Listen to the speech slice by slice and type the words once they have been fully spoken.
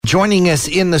Joining us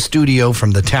in the studio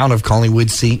from the town of Collingwood,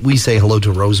 we say hello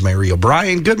to Rosemary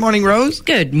O'Brien. Good morning, Rose.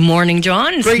 Good morning,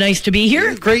 John. It's nice to be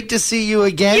here. Great to see you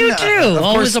again. You too.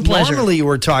 Always a pleasure. Normally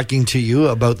we're talking to you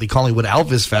about the Collingwood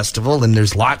Elvis Festival, and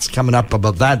there's lots coming up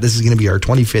about that. This is going to be our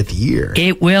 25th year.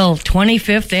 It will.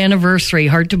 25th anniversary.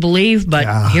 Hard to believe,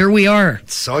 but here we are.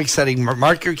 So exciting.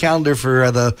 Mark your calendar for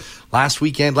the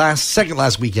second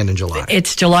last weekend in July.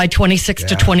 It's July 26th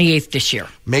to 28th this year.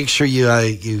 Make sure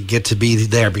you get to be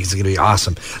there because it's going to be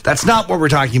awesome. That's not what we're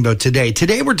talking about today.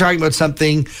 Today we're talking about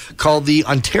something called the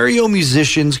Ontario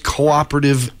Musicians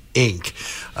Co-operative, Inc.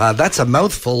 That's a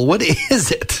mouthful. What is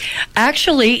it?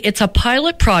 Actually, it's a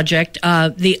pilot project.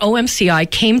 The OMCI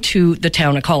came to the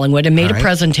town of Collingwood and made a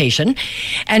presentation.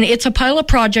 And it's a pilot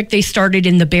project they started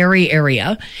in the Barrie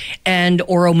area and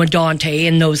Oro-Medonte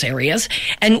in those areas.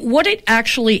 And what it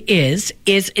actually is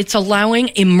it's allowing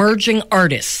emerging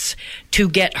artists to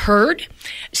get heard.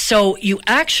 So you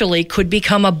actually could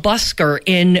become a busker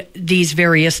in these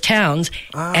various towns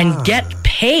and get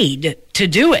paid to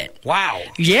do it. Wow.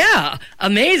 Yeah.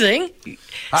 Amazing.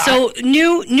 So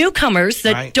newcomers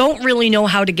that don't really know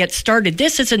how to get started,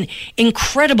 this is an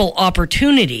incredible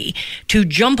opportunity to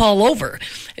jump all over,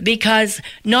 because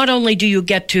not only do you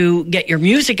get to get your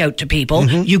music out to people,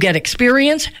 you get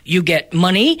experience, you get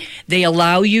money, they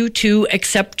allow you to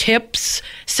accept tips,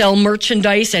 sell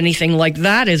merchandise, anything like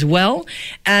that as well.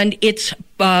 And it's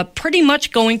pretty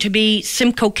much going to be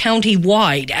Simcoe County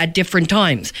wide at different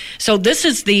times. So this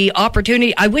is the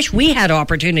opportunity. I wish we had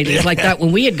opportunities like that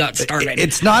when we had got started.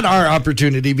 It's not our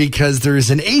opportunity because there is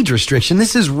an age restriction.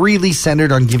 This is really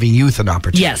centered on giving youth an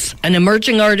opportunity. Yes, an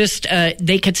emerging artist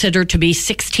they consider to be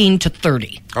 16 to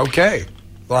 30. Okay.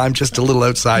 Well, I'm just a little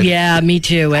outside. Yeah, me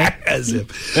too. As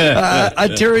if.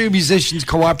 Ontario Musicians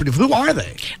Co-operative. Who are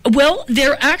they? Well,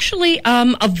 they're actually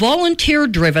a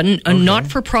volunteer-driven,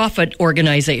 not-for-profit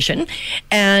organization.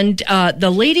 And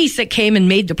the ladies that came and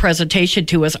made the presentation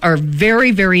to us are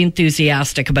very, very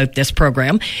enthusiastic about this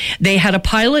program. They had a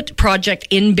pilot project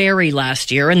in Barrie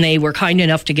last year, and they were kind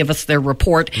enough to give us their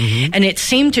report. And it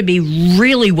seemed to be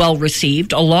really well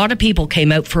received. A lot of people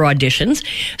came out for auditions.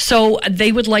 So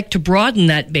they would like to broaden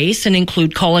that base and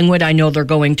include Collingwood. I know they're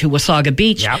going to Wasaga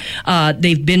Beach. Yep.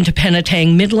 They've been to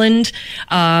Penetang Midland.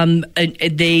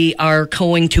 They are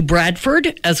going to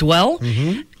Bradford as well.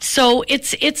 So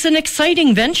it's an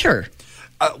exciting venture.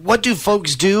 What do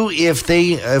folks do if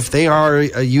they are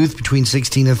a youth between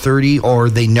 16 and 30, or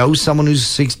they know someone who's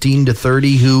 16 to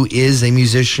 30 who is a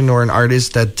musician or an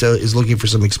artist that is looking for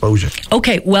some exposure?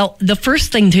 Okay, well, the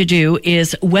first thing to do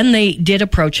is when they did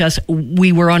approach us,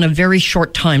 we were on a very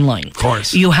short timeline. Of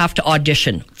course. You have to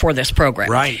audition for this program.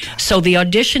 Right. So the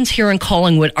auditions here in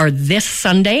Collingwood are this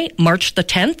Sunday, March the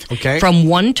 10th, from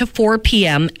 1 to 4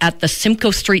 p.m. at the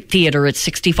Simcoe Street Theatre at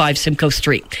 65 Simcoe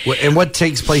Street. And what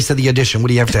takes place at the audition?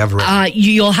 What do you have to have ready?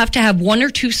 You'll have to have one or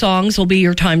two songs will be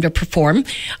your time to perform.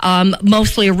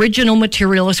 Mostly original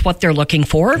material is what they're looking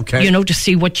for, to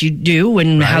see what you do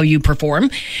and how you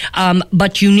perform.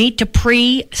 But you need to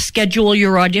pre-schedule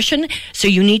your audition. So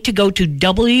you need to go to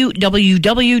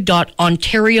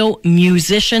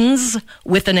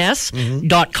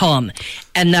www.ontariomusicians.com.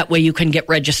 And that way you can get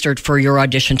registered for your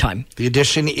audition time. The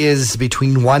audition is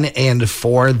between 1 and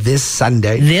 4 this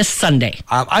Sunday. This Sunday.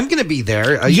 I'm going to be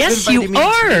there. Yes, you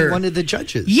are. One of the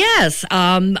judges. Yes.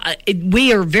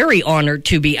 We are very honored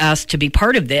to be asked to be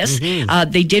part of this.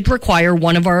 They did require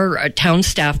one of our town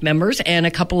staff members and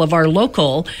a couple of our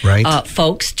local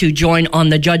folks to join on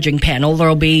the judging panel. There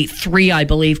will be 3, I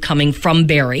believe, coming from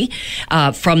Barrie,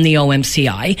 from the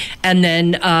OMCI. And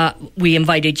then we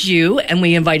invited you, and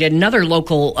we invited another local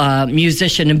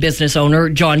musician and business owner,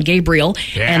 John Gabriel,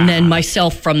 and then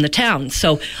myself from the town.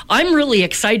 So I'm really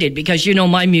excited because you know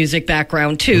my music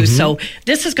background too. So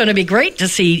this is going to be great to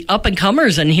see up and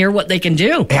comers and hear what they can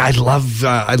do. Yeah,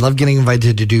 I love getting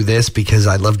invited to do this because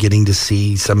I love getting to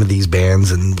see some of these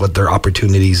bands and what their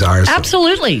opportunities are. So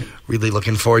absolutely. Really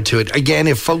looking forward to it. Again,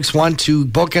 if folks want to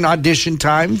book an audition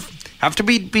time, have to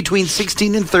be between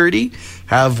 16 and 30,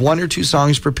 have 1 or 2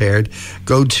 songs prepared,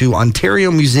 go to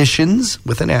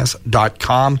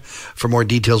OntarioMusicians.com for more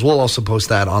details. We'll also post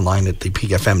that online at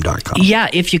thepeakfm.com. Yeah,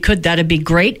 if you could, that'd be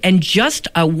great. And just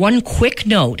one quick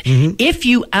note, if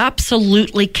you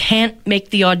absolutely can't make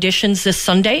the auditions this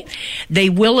Sunday, they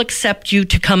will accept you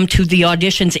to come to the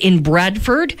auditions in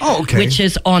Bradford, which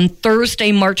is on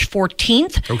Thursday, March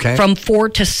 14th, from 4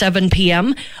 to 7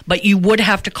 p.m. But you would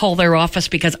have to call their office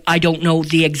because I don't know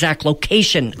the exact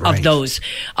location of those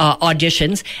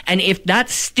auditions. And if that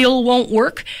still won't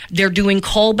work, they're doing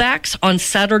callbacks on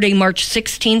Saturday, March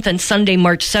 16th and Sunday,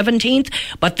 March 17th,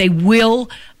 but they will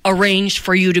arranged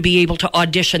for you to be able to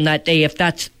audition that day if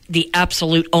that's the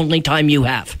absolute only time you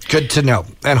have. Good to know.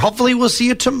 And hopefully we'll see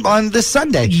you on this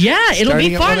Sunday. Yeah, it'll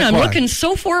be starting at fun. 1 I'm o'clock. looking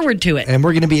so forward to it. And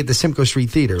we're going to be at the Simcoe Street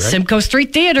Theater, right? Simcoe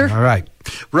Street Theater. All right.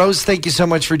 Rose, thank you so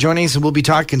much for joining us, and we'll be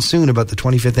talking soon about the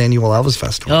 25th Annual Elvis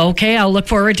Festival. Okay, I'll look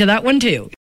forward to that one too.